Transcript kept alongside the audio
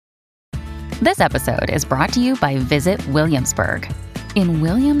This episode is brought to you by Visit Williamsburg. In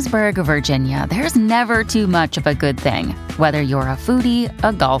Williamsburg, Virginia, there's never too much of a good thing. Whether you're a foodie,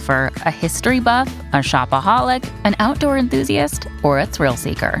 a golfer, a history buff, a shopaholic, an outdoor enthusiast, or a thrill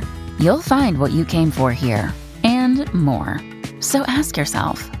seeker, you'll find what you came for here and more. So ask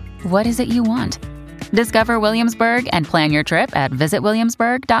yourself, what is it you want? Discover Williamsburg and plan your trip at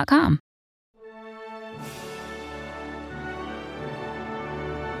visitwilliamsburg.com.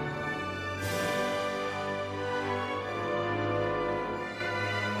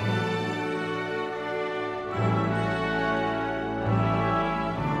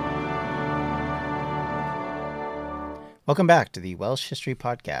 Welcome back to the Welsh History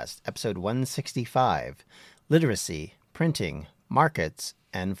Podcast, episode 165, Literacy, Printing, Markets,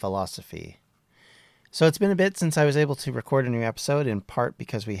 and Philosophy. So it's been a bit since I was able to record a new episode, in part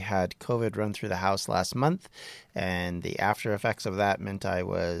because we had COVID run through the house last month, and the after effects of that meant I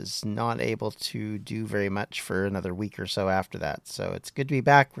was not able to do very much for another week or so after that. So it's good to be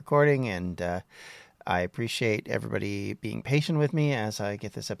back recording, and I appreciate everybody being patient with me as I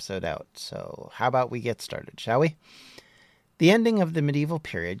get this episode out. So how about we get started, shall we? The ending of the medieval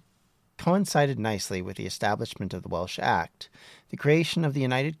period coincided nicely with the establishment of the Welsh Act. The creation of the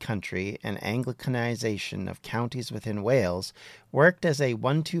United Country and Anglicanization of counties within Wales worked as a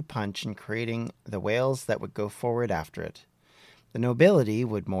 1-2 punch in creating the Wales that would go forward after it. The nobility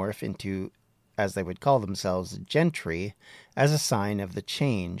would morph into, as they would call themselves, gentry, as a sign of the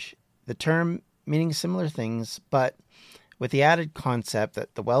change, the term meaning similar things, but with the added concept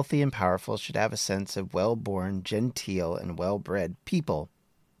that the wealthy and powerful should have a sense of well-born, genteel, and well-bred people.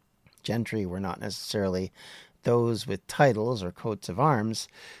 Gentry were not necessarily those with titles or coats of arms,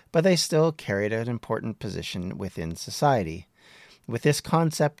 but they still carried an important position within society. With this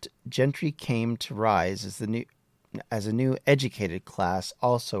concept, gentry came to rise as a new educated class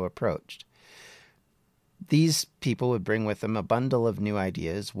also approached. These people would bring with them a bundle of new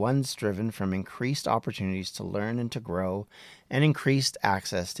ideas, ones driven from increased opportunities to learn and to grow, and increased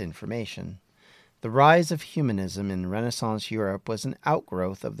access to information. The rise of humanism in Renaissance Europe was an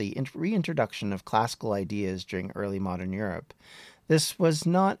outgrowth of the reintroduction of classical ideas during early modern Europe. This was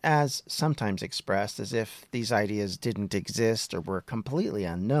not, as sometimes expressed, as if these ideas didn't exist or were completely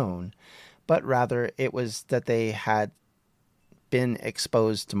unknown, but rather it was that they had been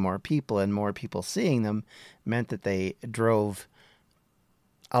exposed to more people, and more people seeing them meant that they drove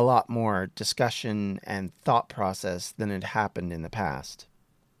a lot more discussion and thought process than had happened in the past.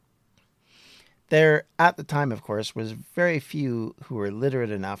 There, at the time, of course, was very few who were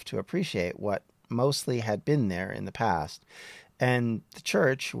literate enough to appreciate what mostly had been there in the past, and the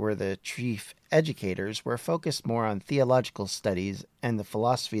church, who were the chief educators, were focused more on theological studies and the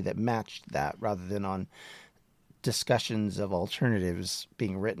philosophy that matched that, rather than on discussions of alternatives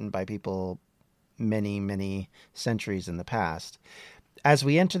being written by people many, many centuries in the past. As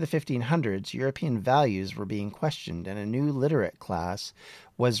we enter the 1500s, European values were being questioned, and a new literate class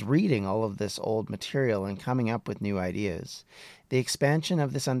was reading all of this old material and coming up with new ideas. The expansion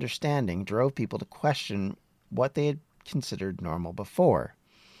of this understanding drove people to question what they had considered normal before.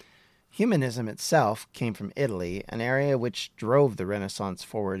 Humanism itself came from Italy, an area which drove the Renaissance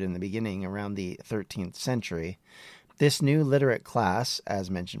forward in the beginning around the 13th century. This new literate class,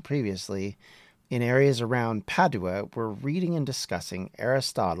 as mentioned previously, in areas around Padua, were reading and discussing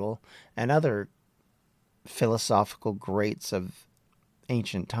Aristotle and other philosophical greats of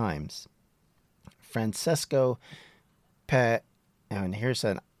ancient times. Francesco and here's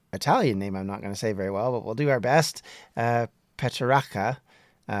an Italian name I'm not going to say very well, but we'll do our best, Petrarca,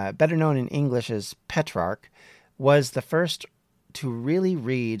 better known in English as Petrarch, was the first to really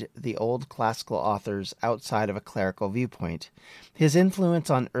read the old classical authors outside of a clerical viewpoint. His influence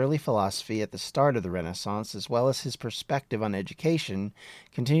on early philosophy at the start of the Renaissance, as well as his perspective on education,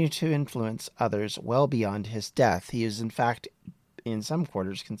 continued to influence others well beyond his death. He is, in fact, in some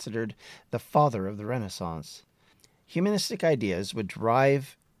quarters, considered the father of the Renaissance. Humanistic ideas would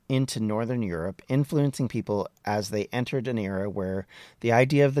drive into Northern Europe, influencing people as they entered an era where the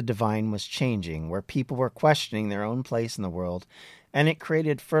idea of the divine was changing, where people were questioning their own place in the world, and it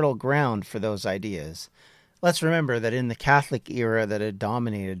created fertile ground for those ideas. Let's remember that in the Catholic era that had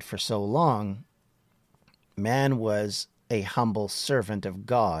dominated for so long, man was a humble servant of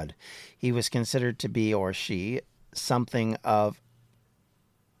God. He was considered to be, or she, something of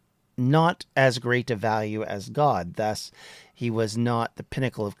not as great a value as God. Thus, he was not the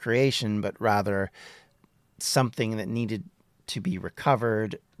pinnacle of creation, but rather something that needed to be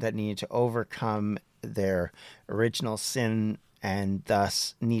recovered, that needed to overcome their original sin and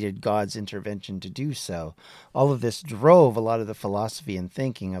thus needed God's intervention to do so. All of this drove a lot of the philosophy and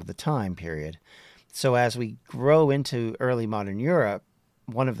thinking of the time period. So as we grow into early modern Europe,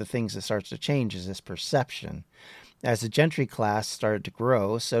 one of the things that starts to change is this perception. As the gentry class started to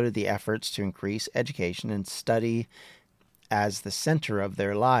grow, so did the efforts to increase education and study as the center of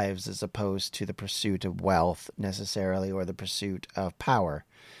their lives, as opposed to the pursuit of wealth necessarily, or the pursuit of power.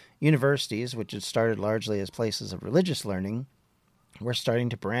 Universities, which had started largely as places of religious learning, were starting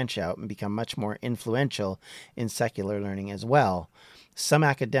to branch out and become much more influential in secular learning as well. Some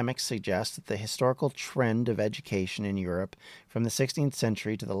academics suggest that the historical trend of education in Europe from the 16th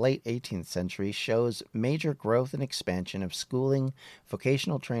century to the late 18th century shows major growth and expansion of schooling,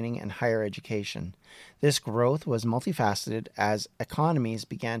 vocational training, and higher education. This growth was multifaceted as economies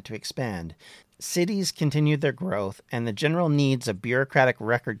began to expand. Cities continued their growth, and the general needs of bureaucratic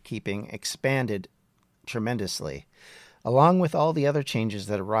record-keeping expanded tremendously. Along with all the other changes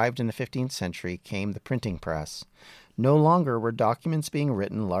that arrived in the 15th century came the printing press. No longer were documents being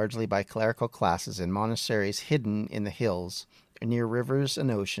written largely by clerical classes in monasteries hidden in the hills, near rivers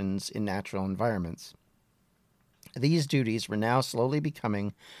and oceans in natural environments. These duties were now slowly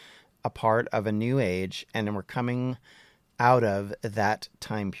becoming a part of a new age and were coming out of that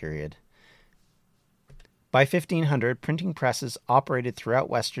time period. By 1500, printing presses operated throughout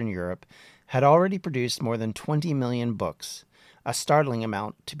Western Europe had already produced more than 20 million books, a startling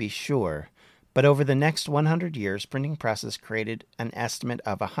amount to be sure. But over the next 100 years, printing presses created an estimate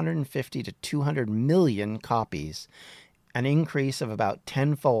of 150 to 200 million copies, an increase of about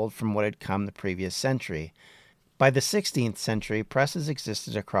tenfold from what had come the previous century. By the 16th century, presses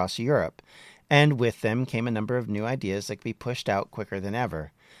existed across Europe, and with them came a number of new ideas that could be pushed out quicker than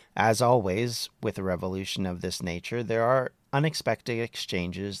ever. As always, with a revolution of this nature, there are unexpected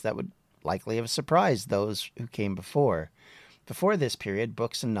exchanges that would likely have surprised those who came before. Before this period,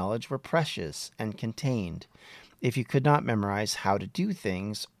 books and knowledge were precious and contained. If you could not memorize how to do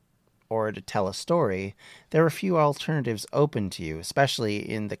things or to tell a story, there were few alternatives open to you, especially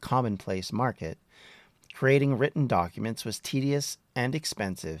in the commonplace market. Creating written documents was tedious and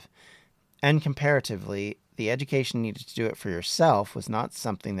expensive, and comparatively, the education needed to do it for yourself was not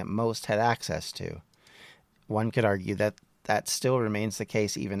something that most had access to. One could argue that that still remains the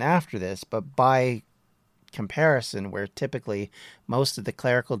case even after this, but by comparison, where typically most of the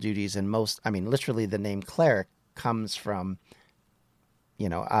clerical duties and literally the name cleric comes from,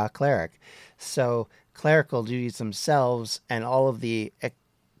 a cleric. So clerical duties themselves and all of the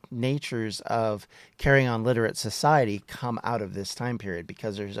natures of carrying on literate society come out of this time period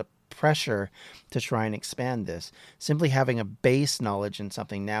because there's a pressure to try and expand this. Simply having a base knowledge in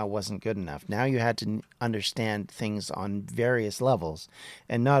something now wasn't good enough. Now you had to understand things on various levels.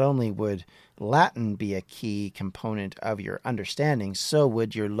 And not only would Latin be a key component of your understanding, so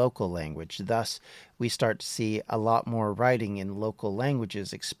would your local language. Thus, we start to see a lot more writing in local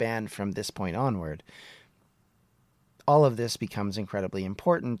languages expand from this point onward. All of this becomes incredibly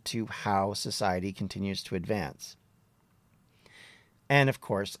important to how society continues to advance. And of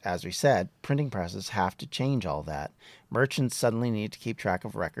course, as we said, printing presses have to change all that. Merchants suddenly need to keep track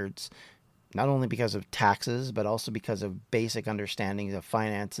of records, not only because of taxes, but also because of basic understandings of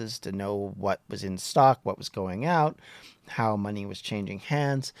finances to know what was in stock, what was going out, how money was changing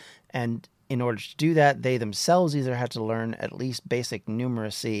hands. And in order to do that, they themselves either had to learn at least basic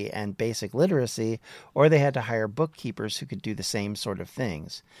numeracy and basic literacy, or they had to hire bookkeepers who could do the same sort of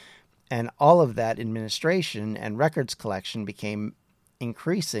things. And all of that administration and records collection became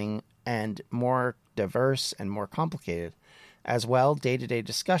increasing and more diverse and more complicated. As well, day-to-day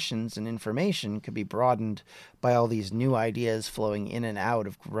discussions and information could be broadened by all these new ideas flowing in and out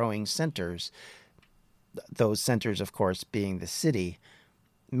of growing centers. Those centers, of course, being the city.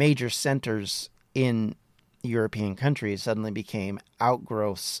 Major centers in European countries suddenly became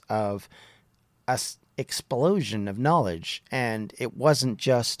outgrowths of an explosion of knowledge. And it wasn't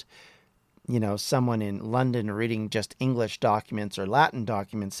just someone in London reading just English documents or Latin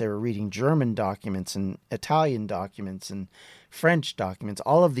documents. They were reading German documents and Italian documents and French documents.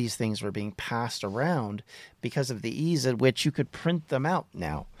 All of these things were being passed around because of the ease at which you could print them out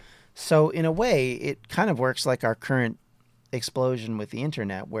now. So in a way, it kind of works like our current explosion with the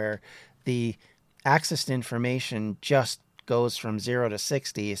internet, where the access to information just goes from 0 to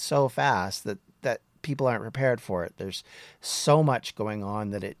 60 so fast that people aren't prepared for it. There's so much going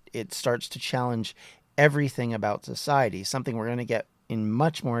on that it starts to challenge everything about society, something we're going to get in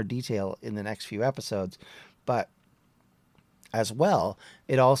much more detail in the next few episodes. But as well,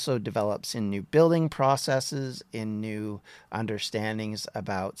 it also develops in new building processes, in new understandings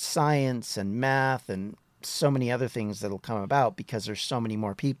about science and math and so many other things that'll come about because there's so many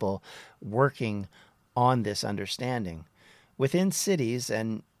more people working on this understanding. Within cities,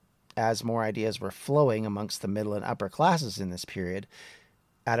 and as more ideas were flowing amongst the middle and upper classes in this period,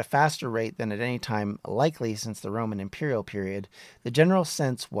 at a faster rate than at any time likely since the Roman imperial period, the general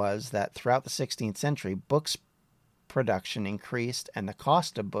sense was that throughout the 16th century, books production increased and the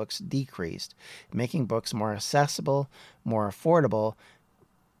cost of books decreased, making books more accessible, more affordable,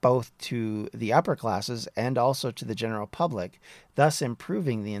 both to the upper classes and also to the general public, thus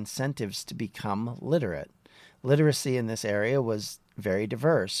improving the incentives to become literate. Literacy in this area was very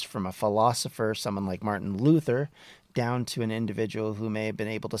diverse, from a philosopher, someone like Martin Luther, down to an individual who may have been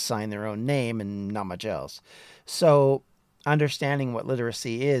able to sign their own name and not much else. So understanding what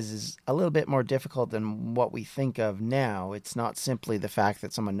literacy is a little bit more difficult than what we think of now. It's not simply the fact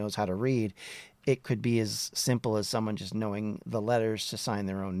that someone knows how to read. It could be as simple as someone just knowing the letters to sign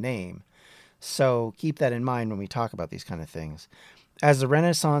their own name. So keep that in mind when we talk about these kind of things. As the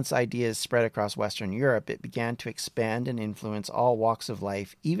Renaissance ideas spread across Western Europe, it began to expand and influence all walks of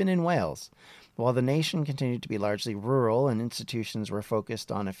life, even in Wales. While the nation continued to be largely rural and institutions were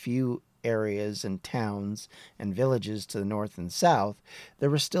focused on a few areas and towns and villages to the north and south,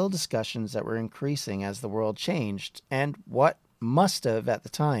 there were still discussions that were increasing as the world changed, and what must have, at the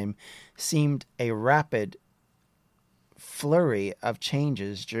time, seemed a rapid flurry of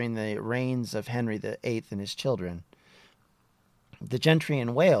changes during the reigns of Henry VIII and his children. The gentry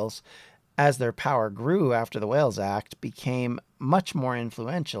in Wales, as their power grew after the Wales Act, became much more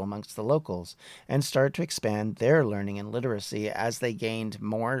influential amongst the locals and started to expand their learning and literacy as they gained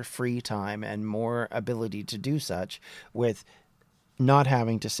more free time and more ability to do such, with not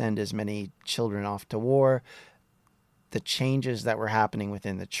having to send as many children off to war. The changes that were happening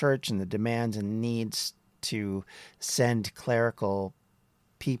within the church and the demands and needs to send clerical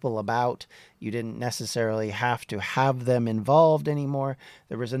people about. You didn't necessarily have to have them involved anymore.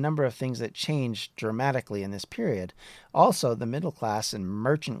 There was a number of things that changed dramatically in this period. Also, the middle class and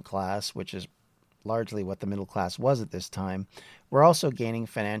merchant class, which is largely what the middle class was at this time, were also gaining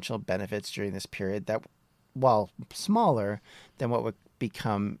financial benefits during this period that, while smaller than what would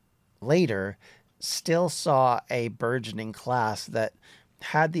become later, still saw a burgeoning class that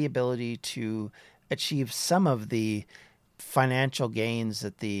had the ability to achieve some of the financial gains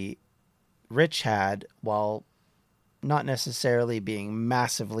that the rich had, while not necessarily being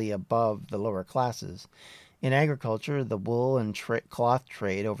massively above the lower classes. In agriculture, the wool and cloth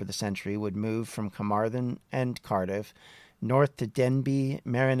trade over the century would move from Carmarthen and Cardiff north to Denbigh,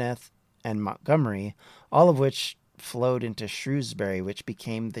 Merioneth, and Montgomery, all of which flowed into Shrewsbury, which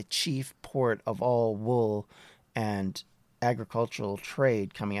became the chief port of all wool and agricultural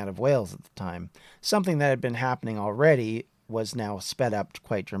trade coming out of Wales at the time. Something that had been happening already was now sped up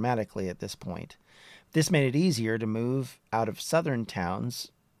quite dramatically at this point. This made it easier to move out of southern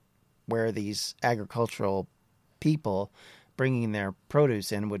towns where these agricultural people bringing their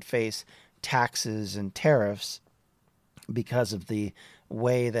produce in would face taxes and tariffs because of the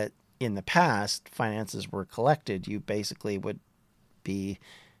way that in the past finances were collected. You basically would be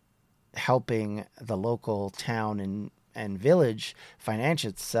helping the local town and village finance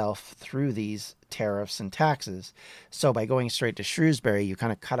itself through these tariffs and taxes. So by going straight to Shrewsbury, you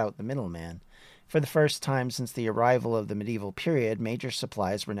kind of cut out the middleman. For the first time since the arrival of the medieval period, major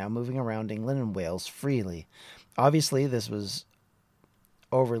supplies were now moving around England and Wales freely. Obviously, this was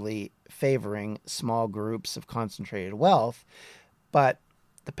overly favoring small groups of concentrated wealth, but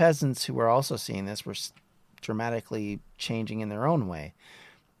the peasants who were also seeing this were dramatically changing in their own way.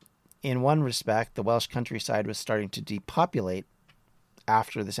 In one respect, the Welsh countryside was starting to depopulate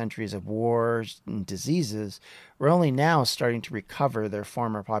after the centuries of wars and diseases, were only now starting to recover their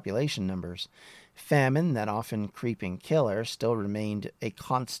former population numbers. Famine, that often creeping killer, still remained a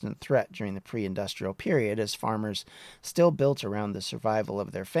constant threat during the pre-industrial period, as farmers still built around the survival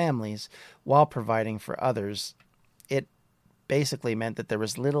of their families while providing for others. It basically meant that there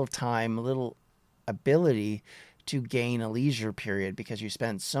was little time, little ability to gain a leisure period because you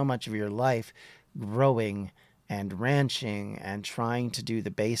spent so much of your life growing and ranching and trying to do the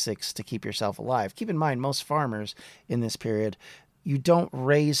basics to keep yourself alive. Keep in mind, most farmers in this period, you don't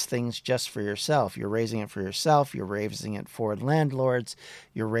raise things just for yourself. You're raising it for yourself. You're raising it for landlords.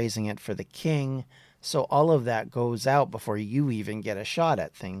 You're raising it for the king. So all of that goes out before you even get a shot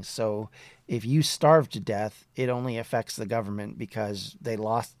at things. So if you starve to death, it only affects the government because they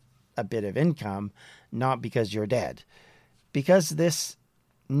lost a bit of income, not because you're dead. Because this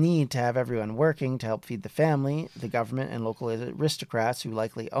need to have everyone working to help feed the family, the government and local aristocrats who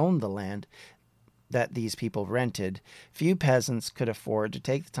likely owned the land that these people rented, few peasants could afford to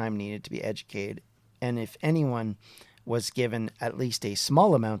take the time needed to be educated and if anyone was given at least a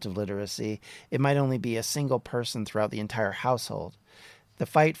small amount of literacy, it might only be a single person throughout the entire household. The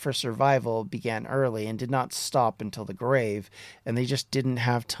fight for survival began early and did not stop until the grave, and they just didn't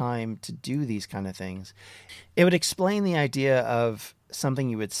have time to do these kind of things. It would explain the idea of something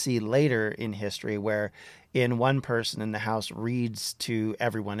you would see later in history where one person in the house reads to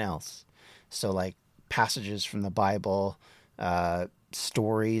everyone else. So like passages from the Bible,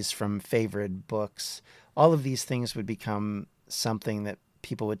 stories from favorite books, all of these things would become something that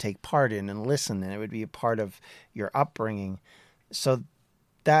people would take part in and listen, and it would be a part of your upbringing. So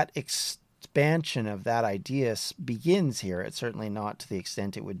that expansion of that idea begins here. It's certainly not to the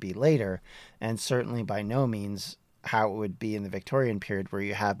extent it would be later, and certainly by no means how it would be in the Victorian period, where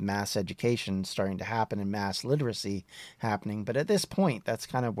you have mass education starting to happen and mass literacy happening. But at this point, that's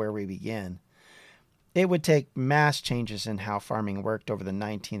kind of where we begin. It would take mass changes in how farming worked over the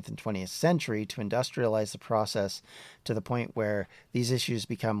 19th and 20th century to industrialize the process to the point where these issues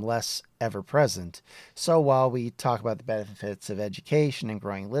become less ever-present. So while we talk about the benefits of education and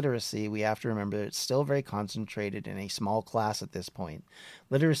growing literacy, we have to remember that it's still very concentrated in a small class at this point.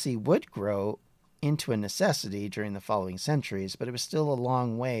 Literacy would grow into a necessity during the following centuries, but it was still a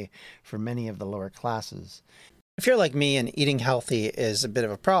long way for many of the lower classes. If you're like me and eating healthy is a bit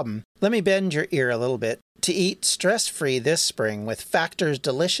of a problem, let me bend your ear a little bit to eat stress-free this spring with Factor's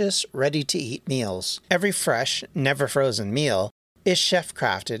delicious, ready-to-eat meals. Every fresh, never-frozen meal is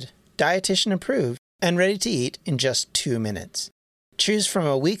chef-crafted, dietitian-approved, and ready to eat in just 2 minutes. Choose from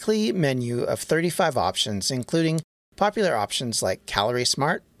a weekly menu of 35 options, including popular options like Calorie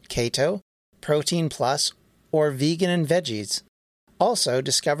Smart, Keto, Protein Plus, or Vegan and Veggies. Also,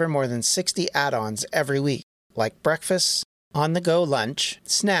 discover more than 60 add-ons every week, like breakfast, on-the-go lunch,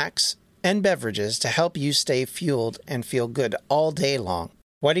 snacks, and beverages to help you stay fueled and feel good all day long.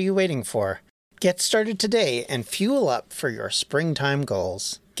 What are you waiting for? Get started today and fuel up for your springtime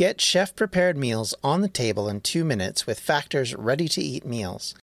goals. Get chef-prepared meals on the table in 2 minutes with Factor's ready-to-eat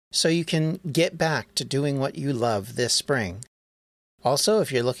meals, so you can get back to doing what you love this spring. Also,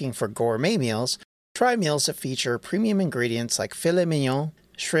 if you're looking for gourmet meals, try meals that feature premium ingredients like filet mignon,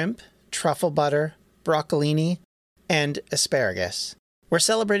 shrimp, truffle butter, broccolini, and asparagus. We're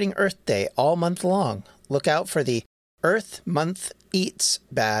celebrating Earth Day all month long. Look out for the Earth Month Eats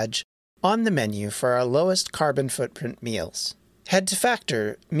badge on the menu for our lowest carbon footprint meals. Head to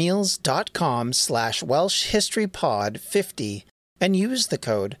factormeals.com/WelshHistoryPod50 and use the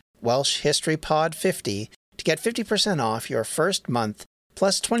code WelshHistoryPod50 to get 50% off your first month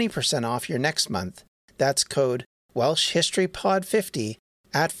plus 20% off your next month. That's code WelshHistoryPod50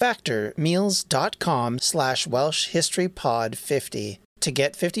 at factormeals.com/WelshHistoryPod50 to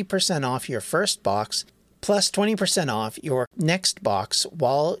get 50% off your first box plus 20% off your next box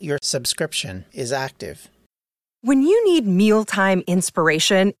while your subscription is active. When you need mealtime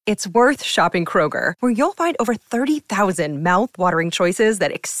inspiration, it's worth shopping Kroger, where you'll find over 30,000 mouth-watering choices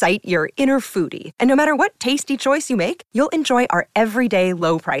that excite your inner foodie. And no matter what tasty choice you make, you'll enjoy our everyday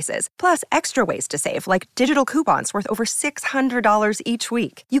low prices, plus extra ways to save, like digital coupons worth over $600 each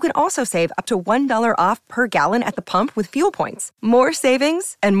week. You can also save up to $1 off per gallon at the pump with fuel points. More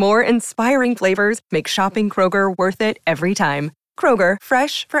savings and more inspiring flavors make shopping Kroger worth it every time. Kroger,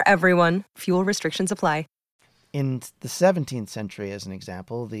 fresh for everyone. Fuel restrictions apply. In the 17th century, as an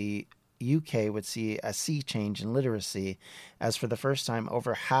example, the UK would see a sea change in literacy, as for the first time,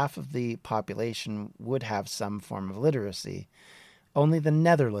 over half of the population would have some form of literacy. Only the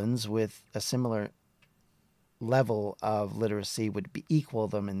Netherlands, with a similar level of literacy, would equal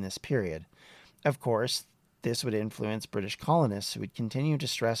them in this period. Of course, this would influence British colonists, who would continue to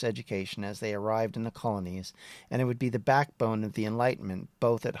stress education as they arrived in the colonies, and it would be the backbone of the Enlightenment,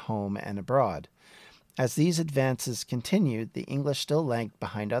 both at home and abroad. As these advances continued, the English still lagged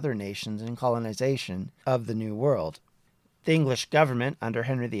behind other nations in colonization of the New World. The English government under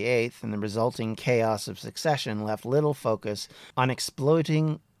Henry VIII and the resulting chaos of succession left little focus on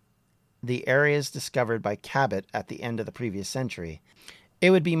exploiting the areas discovered by Cabot at the end of the previous century.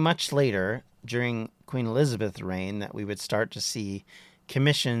 It would be much later, during Queen Elizabeth's reign, that we would start to see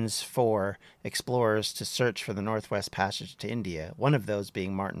commissions for explorers to search for the Northwest Passage to India, one of those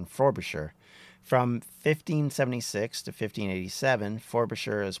being Martin Frobisher. From 1576 to 1587,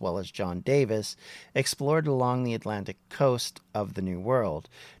 Frobisher, as well as John Davis, explored along the Atlantic coast of the New World.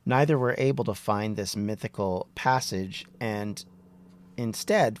 Neither were able to find this mythical passage, and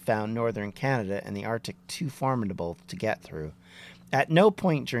instead found northern Canada and the Arctic too formidable to get through. At no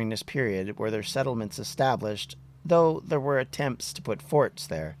point during this period were there settlements established, though there were attempts to put forts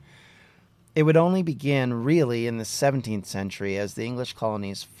there. It would only begin really in the 17th century as the English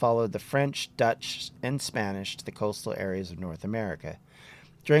colonies followed the French, Dutch, and Spanish to the coastal areas of North America.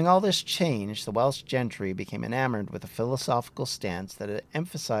 During all this change, the Welsh gentry became enamored with a philosophical stance that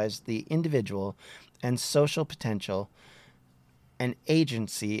emphasized the individual and social potential and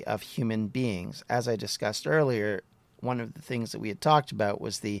agency of human beings. As I discussed earlier, one of the things that we had talked about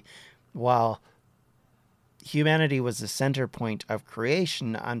was while humanity was the center point of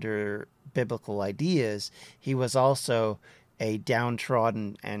creation under biblical ideas, he was also a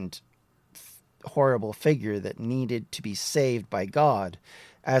downtrodden and horrible figure that needed to be saved by God.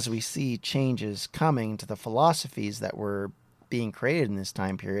 As we see changes coming to the philosophies that were being created in this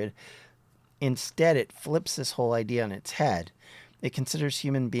time period, instead it flips this whole idea on its head. It considers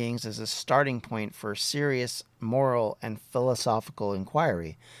human beings as a starting point for serious moral and philosophical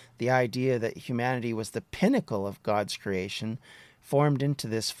inquiry. The idea that humanity was the pinnacle of God's creation formed into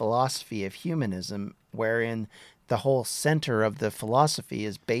this philosophy of humanism, wherein the whole center of the philosophy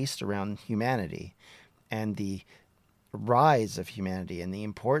is based around humanity and the rise of humanity and the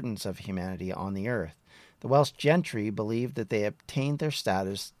importance of humanity on the earth. The Welsh gentry believed that they obtained their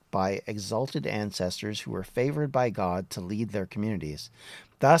status by exalted ancestors who were favored by God to lead their communities.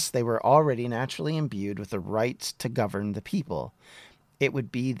 Thus, they were already naturally imbued with the rights to govern the people. It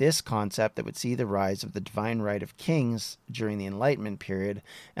would be this concept that would see the rise of the divine right of kings during the Enlightenment period,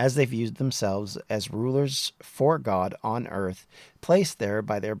 as they viewed themselves as rulers for God on earth, placed there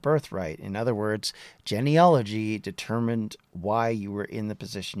by their birthright. In other words, genealogy determined why you were in the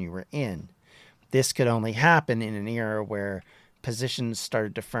position you were in. This could only happen in an era where positions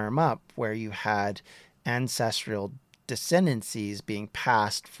started to firm up, where you had ancestral descendancies being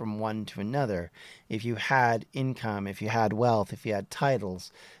passed from one to another. If you had income, if you had wealth, if you had titles,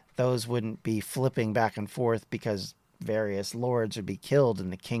 those wouldn't be flipping back and forth because various lords would be killed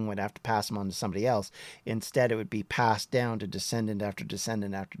and the king would have to pass them on to somebody else. Instead, it would be passed down to descendant after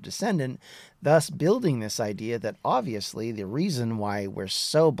descendant after descendant, thus building this idea that obviously the reason why we're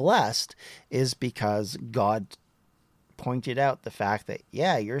so blessed is because God pointed out the fact that,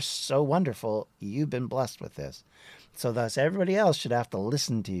 yeah, you're so wonderful, you've been blessed with this. So thus everybody else should have to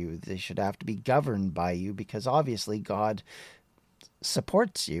listen to you. They should have to be governed by you because obviously God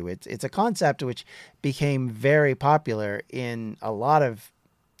supports you. It's a concept which became very popular in a lot of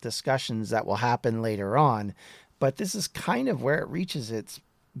discussions that will happen later on, but this is kind of where it reaches its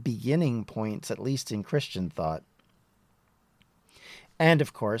beginning points, at least in Christian thought. And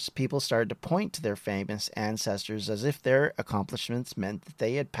of course, people started to point to their famous ancestors as if their accomplishments meant that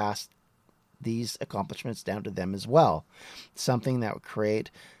they had passed these accomplishments down to them as well. Something that would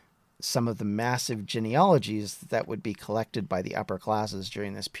create some of the massive genealogies that would be collected by the upper classes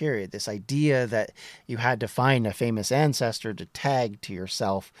during this period. This idea that you had to find a famous ancestor to tag to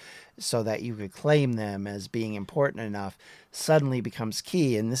yourself so that you could claim them as being important enough suddenly becomes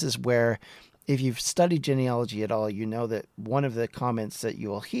key. And this is where, if you've studied genealogy at all, you know that one of the comments that you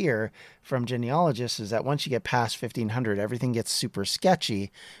will hear from genealogists is that once you get past 1500, everything gets super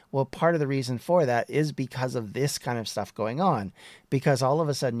sketchy. Well, part of the reason for that is because of this kind of stuff going on, because all of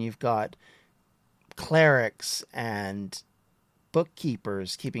a sudden you've got clerics and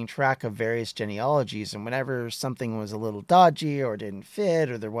bookkeepers keeping track of various genealogies, and whenever something was a little dodgy or didn't fit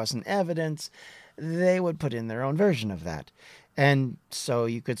or there wasn't evidence, they would put in their own version of that. And so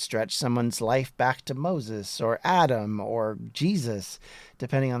you could stretch someone's life back to Moses or Adam or Jesus,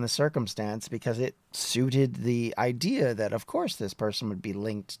 depending on the circumstance, because it suited the idea that, of course, this person would be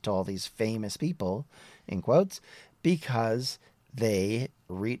linked to all these famous people, in quotes, because they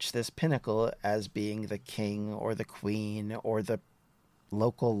reach this pinnacle as being the king or the queen or the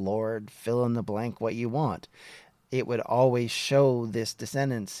local lord, fill in the blank what you want. It would always show this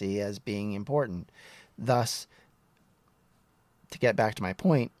descendancy as being important. Thus, to get back to my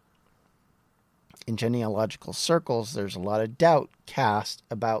point, in genealogical circles, there's a lot of doubt cast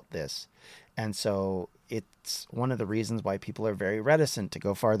about this. And so it's one of the reasons why people are very reticent to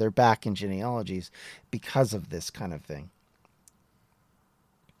go farther back in genealogies because of this kind of thing.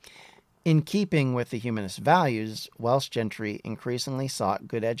 In keeping with the humanist values, Welsh gentry increasingly sought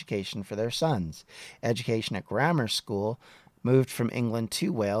good education for their sons. Education at grammar school moved from England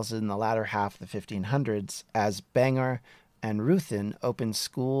to Wales in the latter half of the 1500s as Bangor and Ruthin opened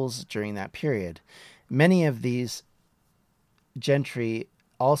schools during that period. Many of these gentry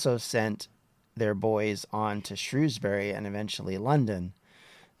also sent their boys on to Shrewsbury and eventually London.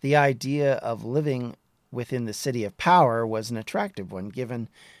 The idea of living within the city of power was an attractive one, given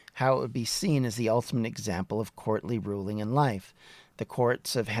how it would be seen as the ultimate example of courtly ruling in life. The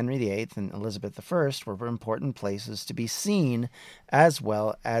courts of Henry VIII and Elizabeth I were important places to be seen, as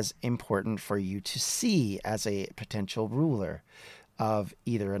well as important for you to see as a potential ruler of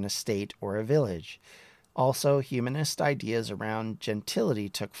either an estate or a village. Also, humanist ideas around gentility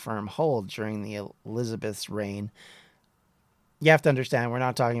took firm hold during the Elizabeth's reign. You have to understand, we're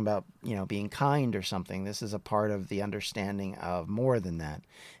not talking about, being kind or something. This is a part of the understanding of more than that.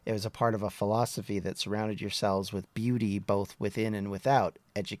 It was a part of a philosophy that surrounded yourselves with beauty both within and without,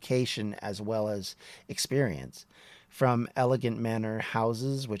 education as well as experience. From elegant manor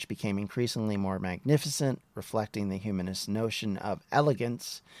houses, which became increasingly more magnificent, reflecting the humanist notion of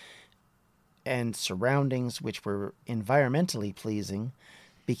elegance, and surroundings which were environmentally pleasing,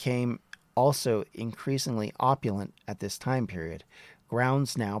 became also increasingly opulent at this time period.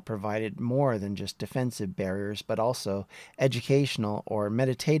 Grounds now provided more than just defensive barriers, but also educational or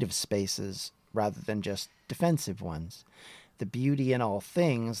meditative spaces rather than just defensive ones. The beauty in all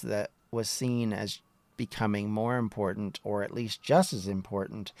things that was seen as becoming more important, or at least just as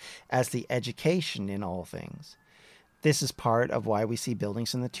important, as the education in all things. This is part of why we see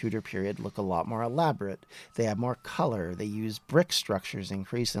buildings in the Tudor period look a lot more elaborate. They have more color. They use brick structures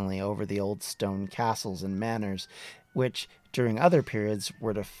increasingly over the old stone castles and manors, which during other periods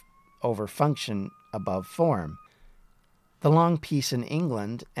were to over-function above form. The long peace in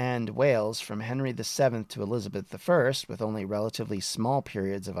England and Wales from Henry VII to Elizabeth I, with only relatively small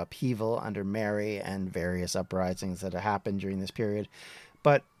periods of upheaval under Mary and various uprisings that had happened during this period,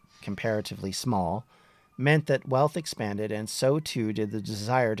 but comparatively small, meant that wealth expanded, and so too did the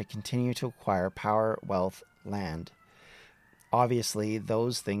desire to continue to acquire power, wealth, land. Obviously,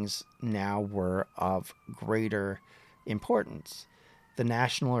 those things now were of greater importance. The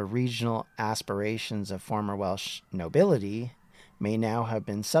national or regional aspirations of former Welsh nobility may now have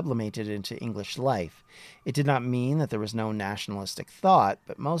been sublimated into English life. It did not mean that there was no nationalistic thought,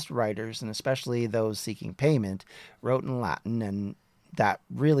 but most writers, and especially those seeking payment, wrote in Latin, and that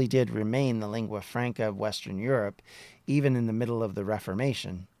really did remain the lingua franca of Western Europe, even in the middle of the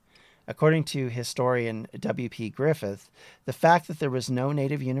Reformation. According to historian W.P. Griffith, the fact that there was no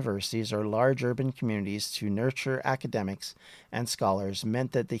native universities or large urban communities to nurture academics and scholars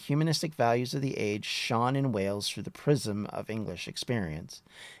meant that the humanistic values of the age shone in Wales through the prism of English experience,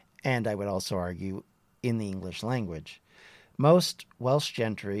 and I would also argue, in the English language. Most Welsh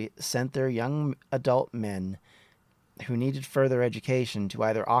gentry sent their young adult men who needed further education to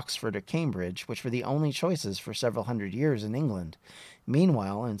either Oxford or Cambridge, which were the only choices for several hundred years in England.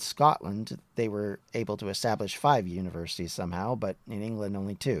 Meanwhile, in Scotland, they were able to establish 5 universities somehow, but in England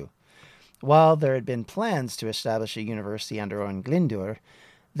only 2. While there had been plans to establish a university under Owen Glyndwr,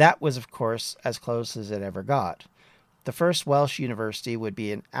 that was, of course, as close as it ever got. The first Welsh university would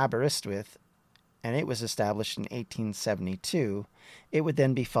be in Aberystwyth, and it was established in 1872. It would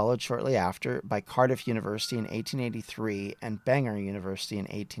then be followed shortly after by Cardiff University in 1883 and Bangor University in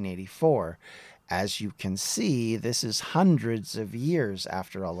 1884. As you can see, this is hundreds of years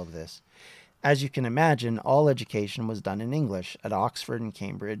after all of this. As you can imagine, all education was done in English. At Oxford and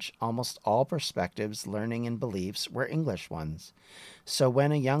Cambridge, almost all perspectives, learning, and beliefs were English ones. So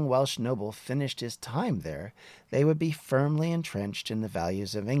when a young Welsh noble finished his time there, they would be firmly entrenched in the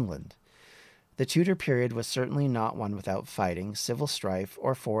values of England. The Tudor period was certainly not one without fighting, civil strife,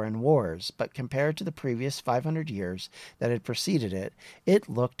 or foreign wars, but compared to the previous 500 years that had preceded it, it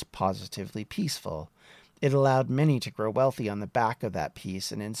looked positively peaceful. It allowed many to grow wealthy on the back of that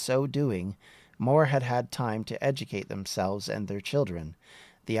peace, and in so doing, more had had time to educate themselves and their children.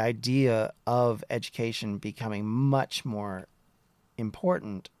 The idea of education becoming much more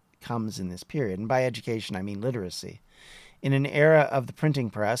important comes in this period, and by education I mean literacy. In an era of the printing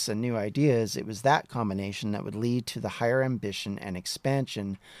press and new ideas, it was that combination that would lead to the higher ambition and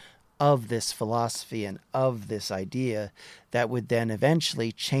expansion of this philosophy and of this idea that would then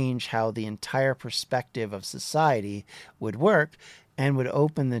eventually change how the entire perspective of society would work and would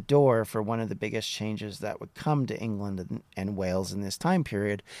open the door for one of the biggest changes that would come to England and Wales in this time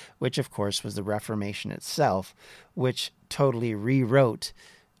period, which of course was the Reformation itself, which totally rewrote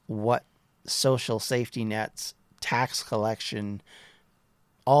what social safety nets, tax collection,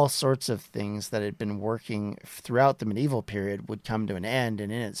 all sorts of things that had been working throughout the medieval period would come to an end,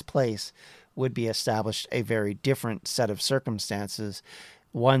 and in its place would be established a very different set of circumstances,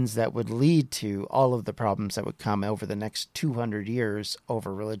 ones that would lead to all of the problems that would come over the next 200 years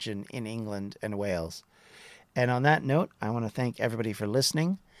over religion in England and Wales. And on that note, I want to thank everybody for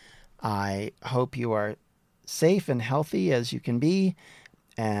listening. I hope you are safe and healthy as you can be,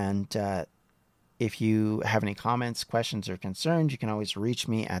 and If you have any comments, questions, or concerns, you can always reach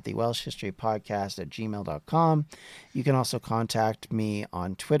me at the Welsh History Podcast at gmail.com. You can also contact me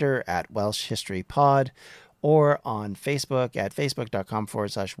on Twitter at Welsh History Pod or on Facebook at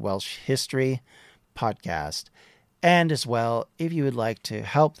facebook.com/Welsh History Podcast. And as well, if you would like to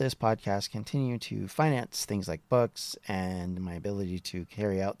help this podcast continue to finance things like books and my ability to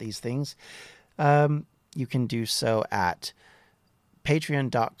carry out these things, you can do so at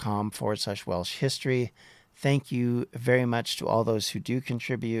patreon.com/Welsh History. Thank you very much to all those who do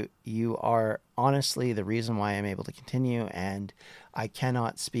contribute. You are honestly the reason why I'm able to continue, and I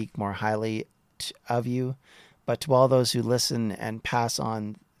cannot speak more highly of you. But to all those who listen and pass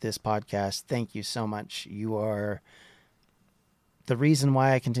on this podcast, thank you so much. You are the reason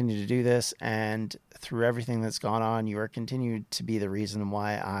why I continue to do this, and through everything that's gone on, you are continued to be the reason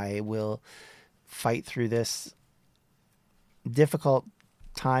why I will fight through this difficult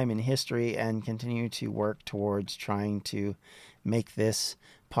time in history and continue to work towards trying to make this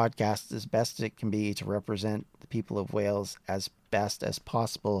podcast as best as it can be to represent the people of Wales as best as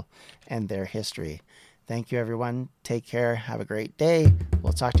possible and their history. Thank you, everyone. Take care. Have a great day.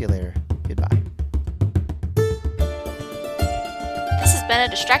 We'll talk to you later. Goodbye. This has been a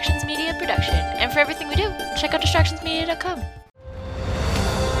Distractions Media production, and for everything we do, check out distractionsmedia.com.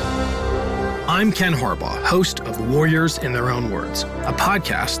 I'm Ken Harbaugh, host of Warriors in Their Own Words, a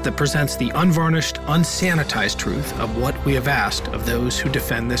podcast that presents the unvarnished, unsanitized truth of what we have asked of those who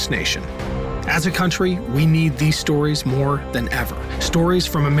defend this nation. As a country, we need these stories more than ever. Stories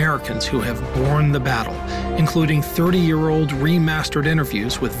from Americans who have borne the battle, including 30-year-old remastered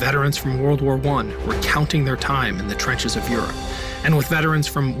interviews with veterans from World War I recounting their time in the trenches of Europe, and with veterans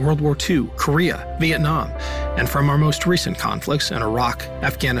from World War II, Korea, Vietnam, and from our most recent conflicts in Iraq,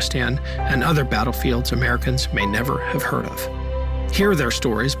 Afghanistan, and other battlefields Americans may never have heard of. Hear their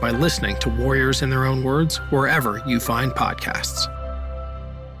stories by listening to Warriors in Their Own Words wherever you find podcasts.